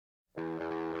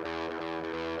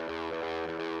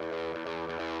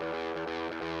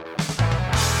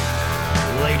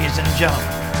ladies and gentlemen.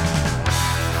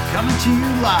 Coming to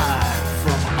you live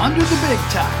from under the big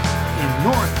top in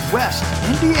Northwest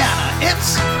Indiana,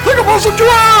 it's the Compulsive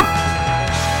Giraffe!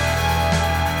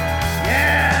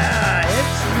 Yeah,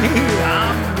 it's me.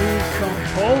 I'm the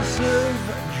Compulsive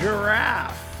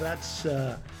Giraffe.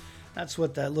 That's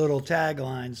what that little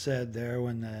tagline said there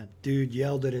when the dude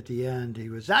yelled it at the end. He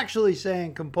was actually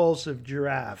saying Compulsive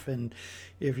Giraffe. And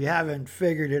if you haven't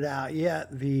figured it out yet,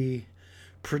 the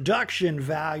production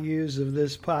values of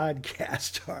this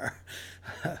podcast are,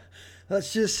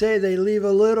 let's just say they leave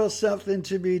a little something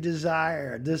to be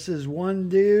desired. This is one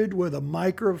dude with a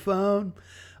microphone,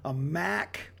 a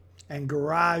Mac, and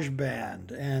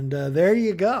GarageBand. And there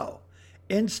you go.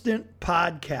 Instant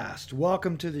podcast.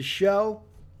 Welcome to the show.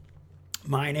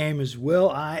 My name is Will.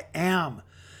 I am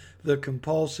the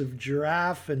Compulsive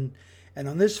Giraffe. And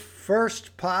on this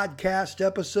first podcast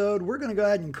episode, we're going to go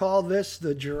ahead and call this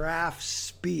The Giraffe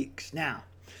Speaks. Now,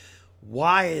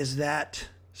 why is that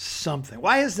something?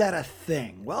 Why is that a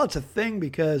thing? Well, it's a thing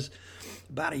because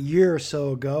about a year or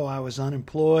so ago, I was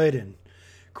unemployed and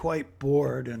quite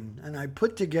bored. And I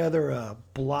put together a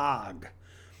blog.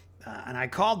 And I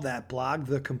called that blog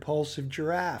The Compulsive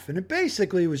Giraffe. And it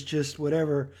basically was just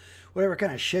whatever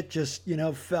kind of shit just,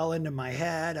 fell into my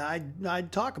head.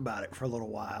 I'd talk about it for a little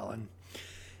while.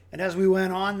 And as we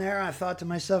went on there, I thought to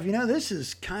myself, this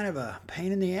is kind of a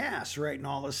pain in the ass writing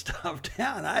all this stuff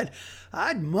down.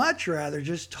 I'd much rather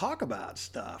just talk about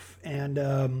stuff. And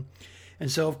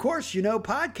so, of course,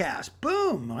 podcast.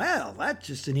 Boom. Well, that's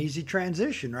just an easy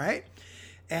transition, right?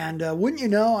 And wouldn't you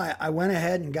know, I went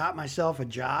ahead and got myself a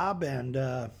job and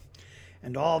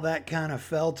all that kind of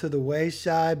fell to the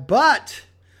wayside. But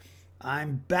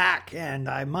I'm back, and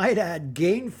I might add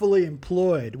gainfully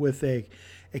employed with a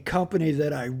company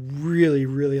that I really,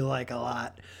 really like a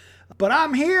lot. But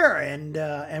I'm here,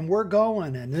 and we're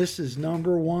going, and this is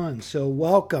number one. So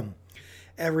welcome,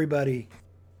 everybody.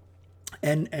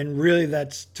 And really,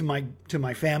 that's to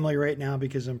my family right now,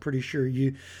 because I'm pretty sure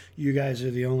you guys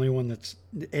are the only one that's,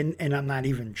 and I'm not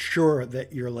even sure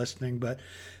that you're listening, but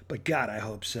God, I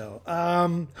hope so.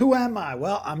 Who am I?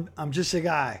 Well, I'm just a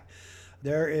guy.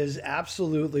 There is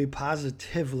absolutely,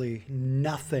 positively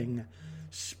nothing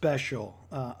special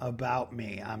about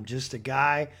me. I'm just a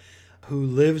guy who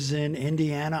lives in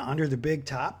Indiana under the big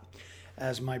top,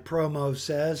 as my promo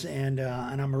says, and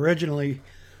I'm originally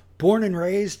born and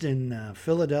raised in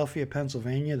Philadelphia,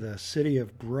 Pennsylvania, the city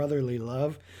of brotherly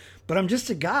love. But I'm just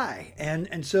a guy,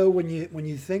 and so when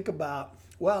you think about,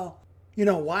 well,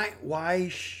 why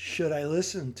should I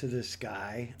listen to this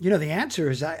guy? The answer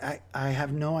is I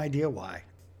have no idea why.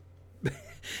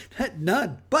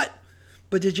 None. But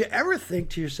did you ever think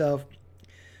to yourself,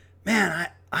 man,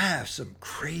 I have some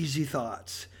crazy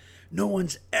thoughts. No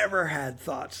one's ever had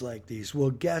thoughts like these. Well,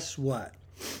 guess what?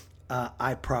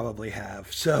 I probably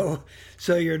have. So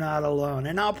you're not alone.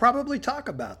 And I'll probably talk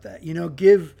about that.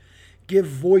 Give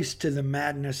voice to the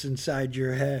madness inside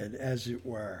your head, as it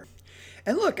were.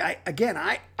 And look,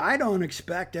 I don't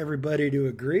expect everybody to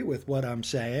agree with what I'm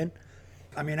saying.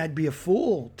 I mean, I'd be a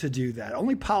fool to do that.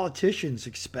 Only politicians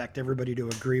expect everybody to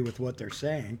agree with what they're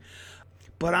saying.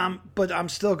 But I'm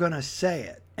still going to say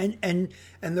it. And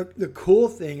the cool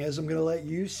thing is I'm going to let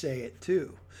you say it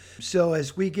too. So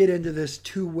as we get into this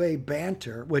two-way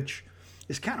banter, which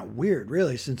is kind of weird,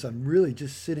 really, since I'm really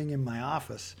just sitting in my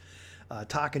office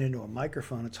talking into a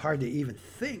microphone, it's hard to even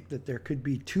think that there could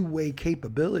be two-way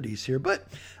capabilities here. But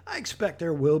I expect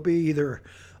there will be, either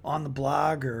on the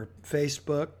blog or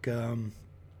Facebook.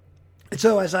 And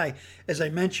so as I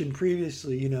mentioned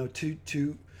previously,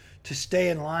 to stay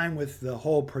in line with the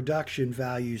whole production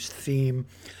values theme,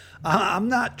 I'm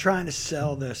not trying to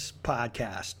sell this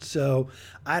podcast. So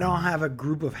I don't have a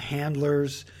group of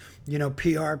handlers,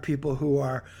 PR people who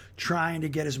are trying to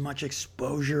get as much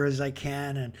exposure as I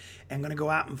can, and I'm going to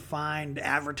go out and find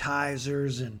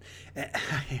advertisers, and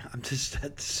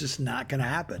that's just not going to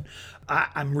happen.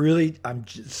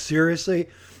 Seriously,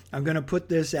 I'm going to put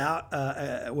this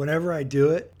out whenever I do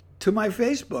it to my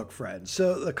Facebook friends.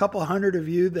 So a couple hundred of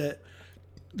you that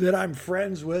I'm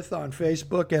friends with on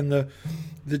Facebook, and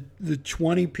the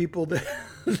 20 people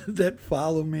that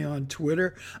follow me on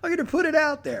Twitter, I'm going to put it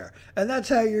out there. And that's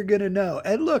how you're going to know.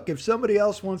 And look, if somebody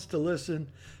else wants to listen,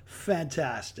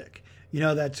 fantastic.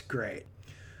 That's great.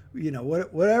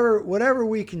 Whatever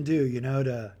we can do,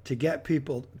 to get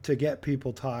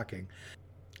people talking.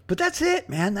 But that's it,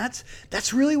 man.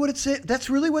 That's really what that's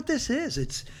really what this is.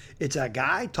 It's a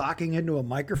guy talking into a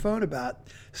microphone about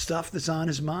stuff that's on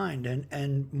his mind,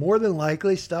 and more than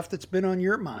likely stuff that's been on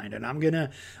your mind. And I'm gonna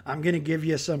give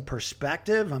you some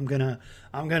perspective. I'm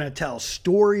gonna tell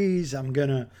stories. I'm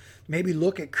gonna maybe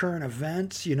look at current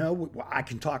events. I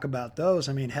can talk about those.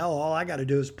 I mean, hell, all I got to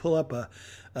do is pull up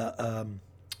a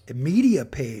media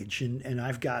page, and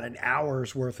I've got an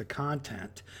hour's worth of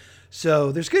content.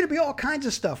 So there's going to be all kinds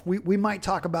of stuff. We might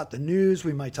talk about the news.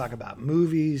 We might talk about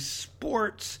movies,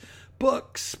 sports,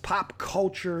 books, pop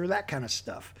culture, that kind of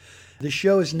stuff. The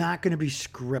show is not going to be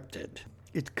scripted.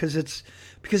 Because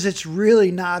it's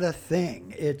really not a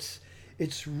thing. It's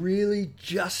really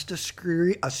just a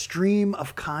stream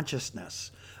of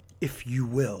consciousness, if you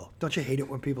will. Don't you hate it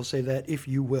when people say that? If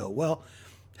you will. Well,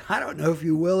 I don't know if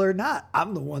you will or not.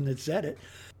 I'm the one that said it.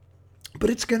 But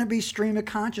it's going to be stream of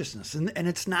consciousness, and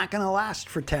it's not going to last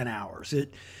for 10 hours.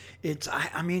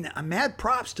 I mean, I'm mad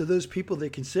props to those people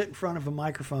that can sit in front of a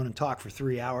microphone and talk for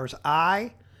 3 hours.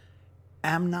 I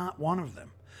am not one of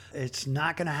them. It's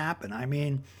not going to happen. I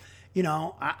mean,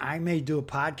 I may do a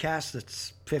podcast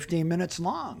that's 15 minutes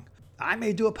long. I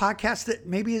may do a podcast that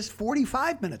maybe is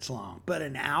 45 minutes long, but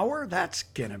an hour, that's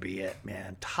going to be it,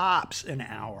 man. Tops an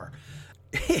hour.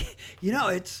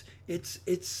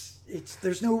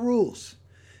 There's no rules.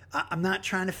 I'm not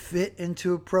trying to fit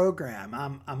into a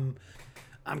program.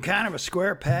 I'm kind of a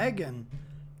square peg, and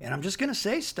I'm just going to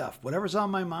say stuff, whatever's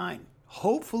on my mind.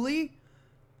 Hopefully,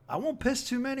 I won't piss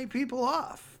too many people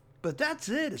off. But that's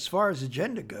it as far as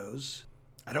agenda goes.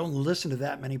 I don't listen to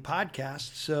that many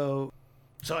podcasts, so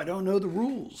I don't know the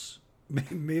rules.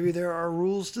 Maybe there are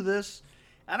rules to this.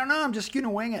 I don't know. I'm just going to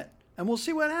wing it, and we'll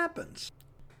see what happens.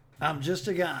 I'm just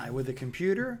a guy with a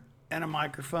computer and a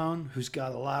microphone who's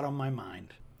got a lot on my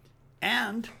mind.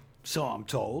 And, so I'm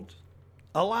told,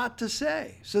 a lot to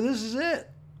say. So this is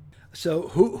it. So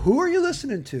who are you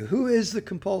listening to? Who is the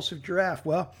Compulsive Giraffe?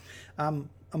 Well, I'm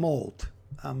old.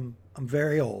 I'm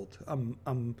very old.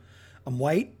 I'm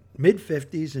white,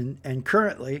 mid-50s, and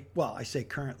currently, well, I say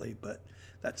currently, but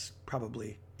that's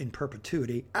probably in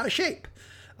perpetuity, out of shape.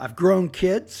 I've grown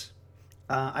kids.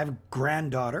 I have a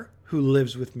granddaughter who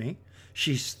lives with me.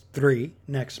 She's 3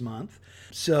 next month.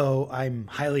 So I'm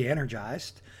highly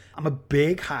energized. I'm a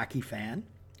big hockey fan.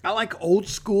 I like old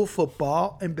school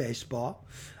football and baseball.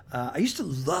 I used to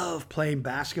love playing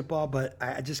basketball, but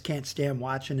I just can't stand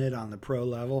watching it on the pro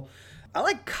level. I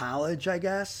like college, I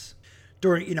guess.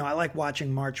 I like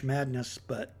watching March Madness,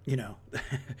 but,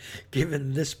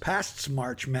 given this past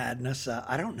March Madness,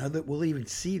 I don't know that we'll even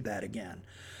see that again.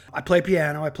 I play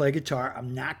piano. I play guitar.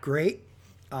 I'm not great.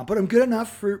 But I'm good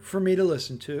enough for me to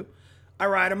listen to. I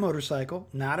ride a motorcycle,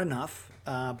 not enough,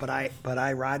 but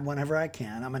I ride whenever I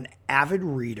can. I'm an avid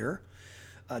reader,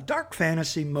 dark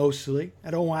fantasy mostly.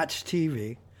 I don't watch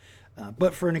TV,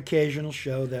 but for an occasional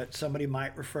show that somebody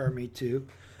might refer me to,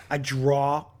 I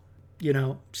draw,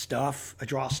 stuff. I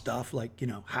draw stuff like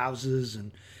houses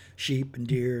and sheep and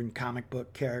deer and comic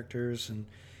book characters,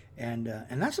 and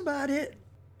that's about it.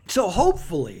 So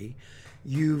hopefully,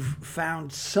 you've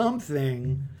found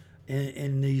something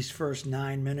in these first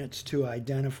 9 minutes to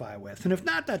identify with. And if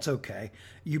not, that's okay.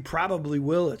 You probably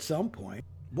will at some point.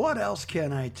 What else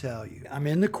can I tell you? I'm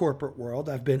in the corporate world.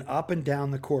 I've been up and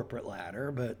down the corporate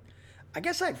ladder, but I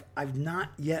guess I've not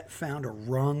yet found a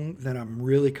rung that I'm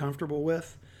really comfortable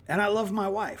with. And I love my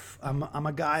wife. I'm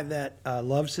a guy that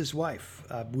loves his wife.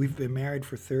 We've been married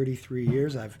for 33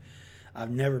 years. I've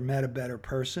never met a better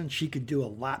person. She could do a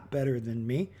lot better than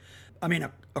me. I mean,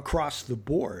 across the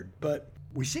board, but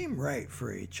we seem right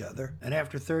for each other. And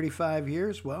after 35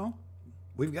 years, well,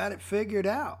 we've got it figured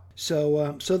out.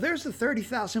 So there's the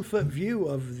 30,000-foot view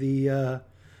of the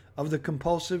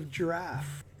Compulsive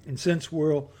Giraffe. And since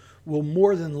we'll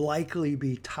more than likely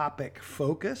be topic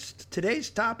focused,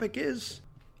 today's topic is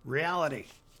reality.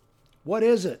 What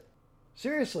is it?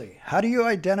 Seriously, how do you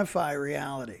identify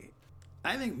reality?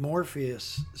 I think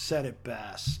Morpheus said it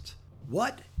best.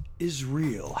 What is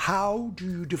real? How do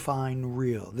you define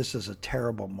real? This is a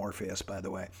terrible Morpheus, by the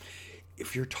way.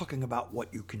 If you're talking about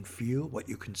what you can feel, what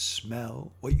you can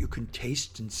smell, what you can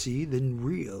taste and see, then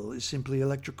real is simply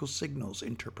electrical signals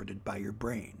interpreted by your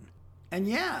brain. And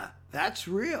yeah, that's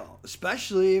real,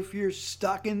 especially if you're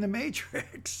stuck in the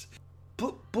Matrix.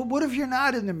 But what if you're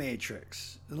not in the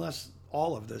Matrix? Unless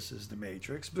all of this is the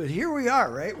Matrix. But here we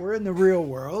are, right? We're in the real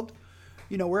world.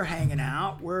 We're hanging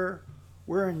out. We're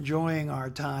enjoying our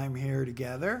time here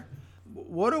together.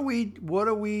 What do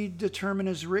we determine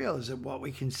as real? Is it what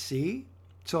we can see?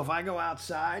 So if I go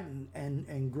outside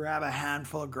and grab a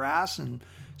handful of grass and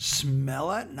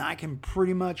smell it, and I can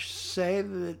pretty much say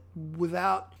that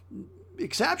without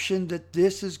exception that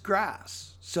this is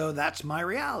grass. So that's my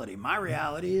reality. My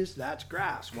reality is that's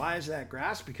grass. Why is that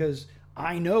grass? Because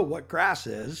I know what grass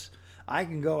is. I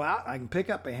can go out, I can pick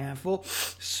up a handful,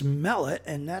 smell it,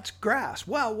 and that's grass.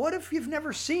 Well, what if you've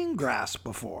never seen grass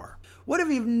before? What if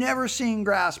you've never seen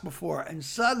grass before and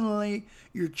suddenly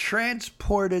you're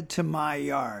transported to my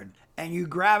yard and you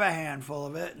grab a handful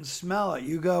of it and smell it?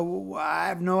 You go, well, I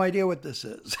have no idea what this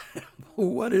is.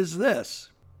 What is this?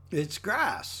 It's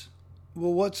grass.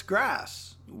 Well, what's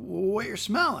grass? What you're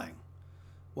smelling?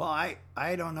 Well,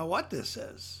 I don't know what this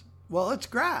is. Well, it's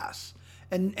grass.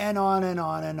 And on and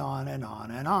on and on and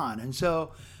on and on. And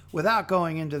so without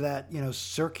going into that,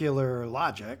 circular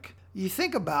logic, you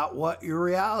think about what your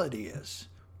reality is.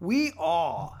 We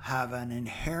all have an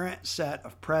inherent set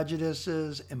of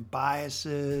prejudices and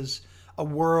biases, a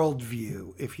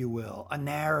worldview, if you will, a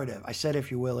narrative. I said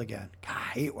if you will again. God,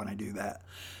 I hate when I do that.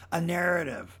 A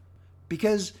narrative.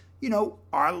 Because,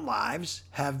 our lives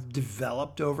have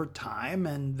developed over time,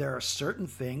 and there are certain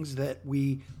things that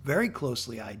we very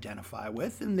closely identify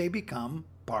with, and they become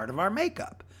part of our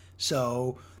makeup.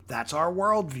 So that's our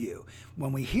worldview.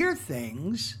 When we hear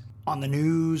things on the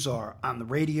news or on the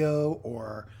radio,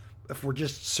 or if we're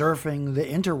just surfing the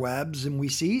interwebs and we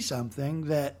see something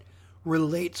that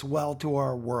relates well to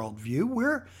our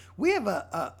worldview, we have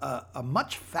a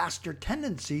much faster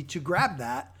tendency to grab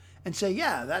that and say,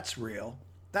 yeah, that's real.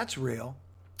 That's real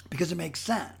because it makes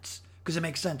sense, because it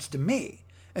makes sense to me.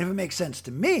 And if it makes sense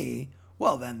to me,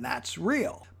 well, then that's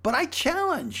real. But I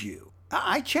challenge you.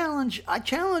 I challenge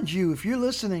you, if you're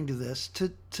listening to this,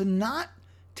 to not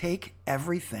take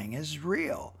everything as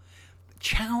real.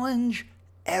 Challenge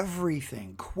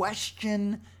everything.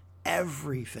 Question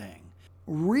everything.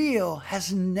 Real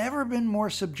has never been more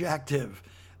subjective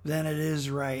than it is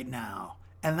right now.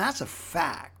 And that's a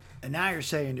fact. And now you're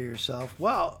saying to yourself,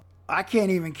 well, I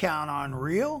can't even count on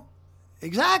real.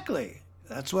 Exactly.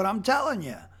 That's what I'm telling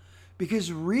you.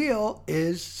 Because real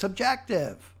is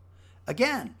subjective.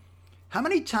 Again, how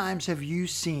many times have you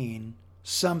seen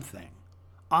something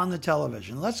on the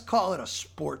television? Let's call it a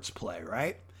sports play,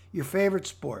 right? Your favorite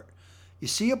sport. You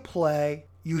see a play,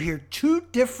 you hear two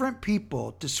different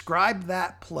people describe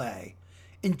that play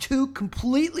in two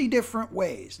completely different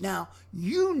ways. Now,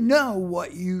 you know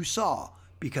what you saw,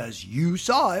 because you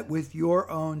saw it with your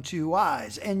own two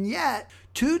eyes. And yet,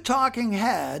 two talking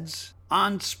heads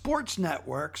on sports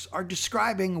networks are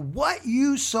describing what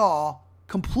you saw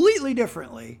completely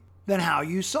differently than how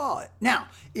you saw it. Now,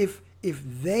 if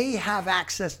they have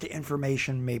access to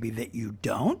information maybe that you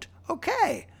don't,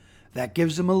 okay, that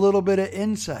gives them a little bit of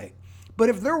insight. But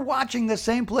if they're watching the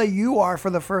same play you are for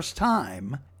the first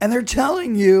time, and they're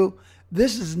telling you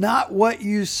this is not what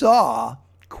you saw,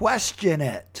 question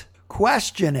it.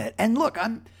 Question it. And look,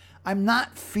 I'm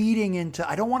not feeding into,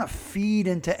 I don't want to feed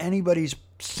into anybody's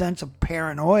sense of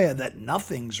paranoia that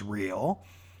nothing's real,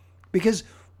 because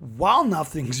while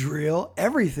nothing's real,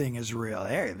 everything is real.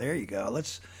 There you go.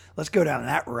 Let's go down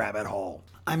that rabbit hole.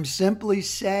 I'm simply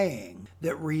saying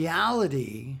that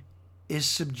reality is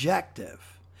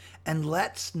subjective, and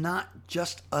let's not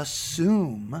just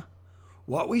assume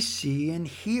what we see and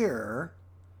hear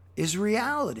is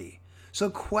reality. So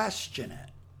question it.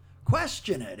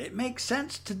 Question it. It makes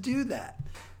sense to do that.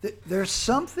 There's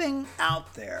something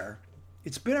out there.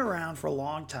 It's been around for a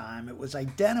long time. It was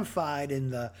identified in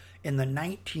the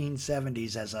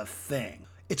 1970s as a thing.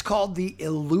 It's called the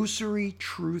illusory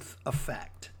truth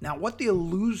effect. Now, what the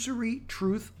illusory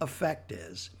truth effect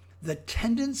is, the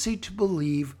tendency to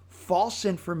believe false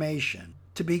information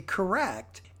to be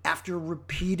correct after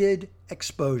repeated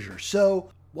exposure.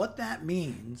 So what that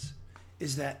means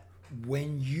is that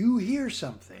when you hear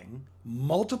something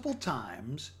multiple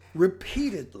times,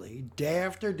 repeatedly, day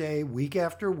after day, week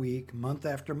after week, month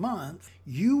after month,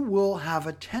 you will have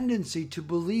a tendency to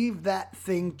believe that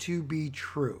thing to be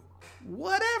true,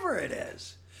 whatever it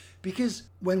is. Because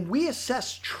when we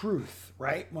assess truth,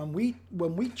 right, when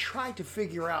we try to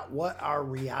figure out what our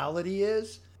reality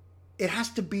is, it has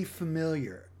to be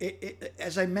familiar.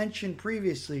 As I mentioned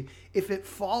previously, if it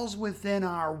falls within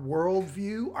our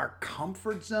worldview, our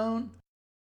comfort zone,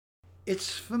 it's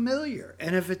familiar.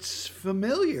 And if it's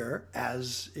familiar,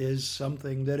 as is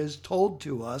something that is told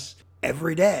to us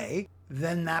every day,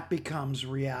 then that becomes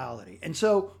reality. And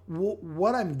so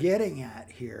what I'm getting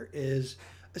at here is,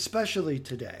 especially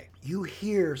today, you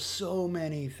hear so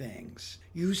many things.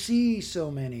 You see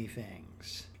so many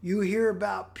things. You hear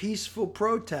about peaceful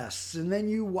protests, and then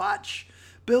you watch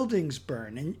buildings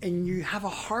burn, and you have a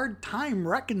hard time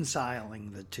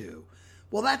reconciling the two.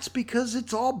 Well, that's because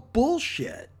it's all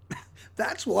bullshit.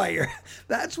 That's why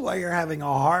you're having a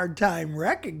hard time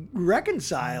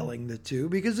reconciling the two,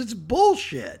 because it's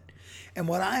bullshit. And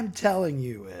what I'm telling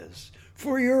you is,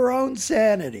 for your own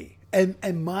sanity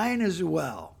and mine as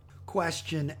well,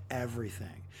 question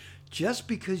everything. Just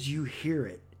because you hear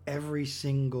it every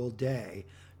single day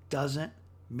doesn't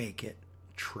make it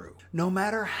true. No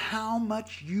matter how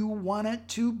much you want it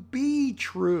to be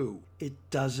true, it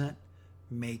doesn't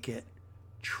make it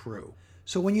true.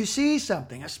 So when you see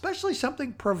something, especially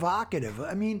something provocative,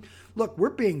 I mean, look, we're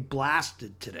being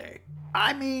blasted today.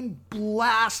 I mean,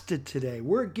 blasted today.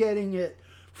 We're getting it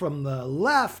from the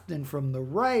left and from the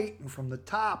right and from the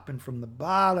top and from the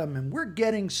bottom, and we're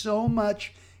getting so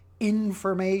much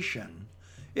information.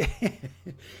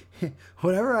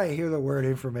 Whenever I hear the word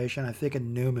information, I think of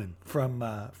Newman from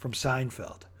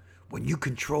Seinfeld. When you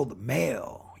control the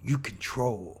mail, you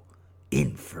control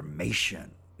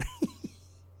information.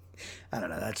 I don't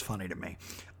know, that's funny to me.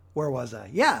 Where was I?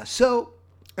 Yeah, so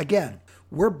again,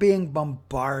 we're being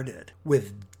bombarded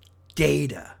with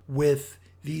data, with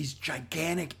these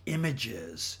gigantic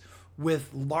images,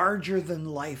 with larger than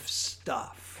life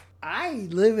stuff. I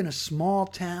live in a small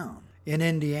town in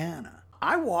Indiana.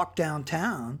 I walk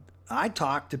downtown, I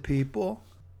talk to people.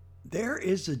 There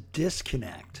is a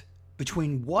disconnect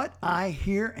between what I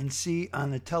hear and see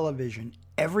on the television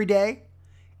every day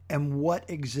and what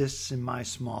exists in my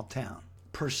small town.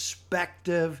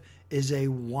 Perspective is a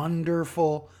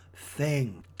wonderful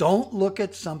thing. Don't look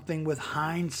at something with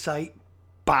hindsight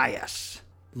bias.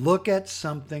 Look at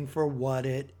something for what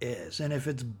it is. And if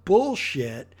it's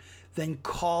bullshit, then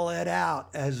call it out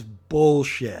as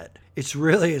bullshit. It's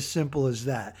really as simple as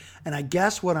that. And I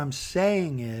guess what I'm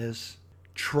saying is,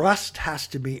 trust has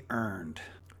to be earned.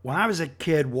 When I was a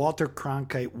kid, Walter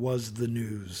Cronkite was the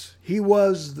news. He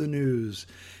was the news.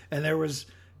 And there was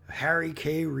Harry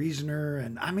K. Reasoner,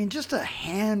 and I mean, just a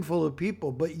handful of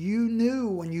people. But you knew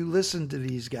when you listened to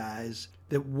these guys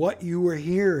that what you were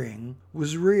hearing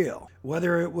was real.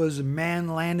 Whether it was a man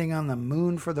landing on the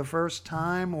moon for the first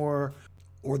time or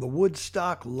the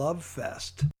Woodstock Love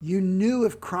Fest. You knew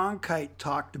if Cronkite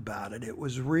talked about it, it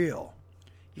was real.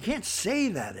 You can't say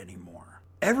that anymore.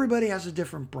 Everybody has a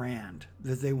different brand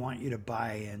that they want you to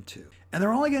buy into. And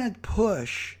they're only going to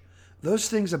push those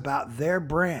things about their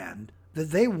brand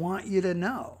that they want you to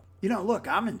know. You know, look,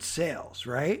 I'm in sales,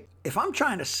 right? If I'm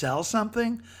trying to sell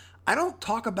something, I don't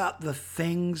talk about the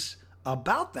things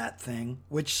about that thing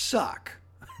which suck.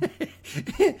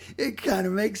 It kind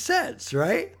of makes sense,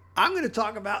 right? I'm going to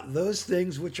talk about those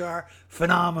things which are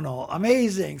phenomenal,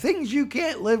 amazing, things you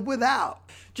can't live without.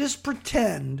 Just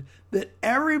pretend that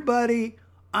everybody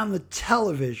on the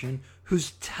television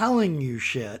who's telling you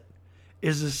shit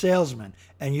is a salesman,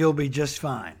 and you'll be just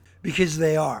fine, because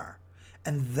they are.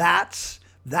 And that's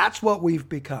what we've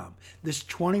become. This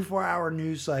 24-hour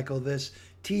news cycle, this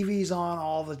TV's on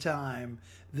all the time,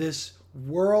 this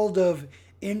world of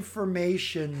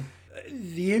information,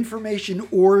 the information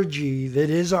orgy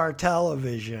that is our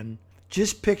television.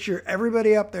 Just picture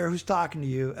everybody up there who's talking to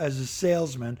you as a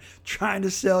salesman trying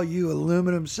to sell you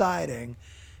aluminum siding,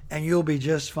 and you'll be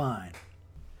just fine.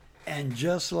 And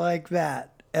just like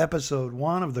that, episode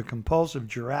 1 of the Compulsive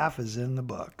Giraffe is in the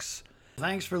books.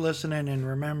 Thanks for listening, and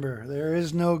remember, there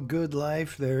is no good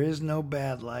life, there is no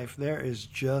bad life, there is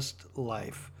just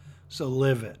life. So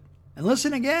live it. And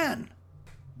listen again.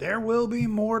 There will be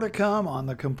more to come on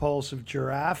the Compulsive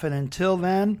Giraffe, and until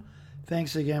then,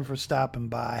 thanks again for stopping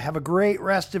by. Have a great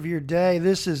rest of your day.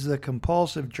 This is the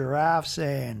Compulsive Giraffe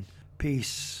saying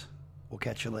peace. We'll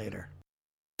catch you later.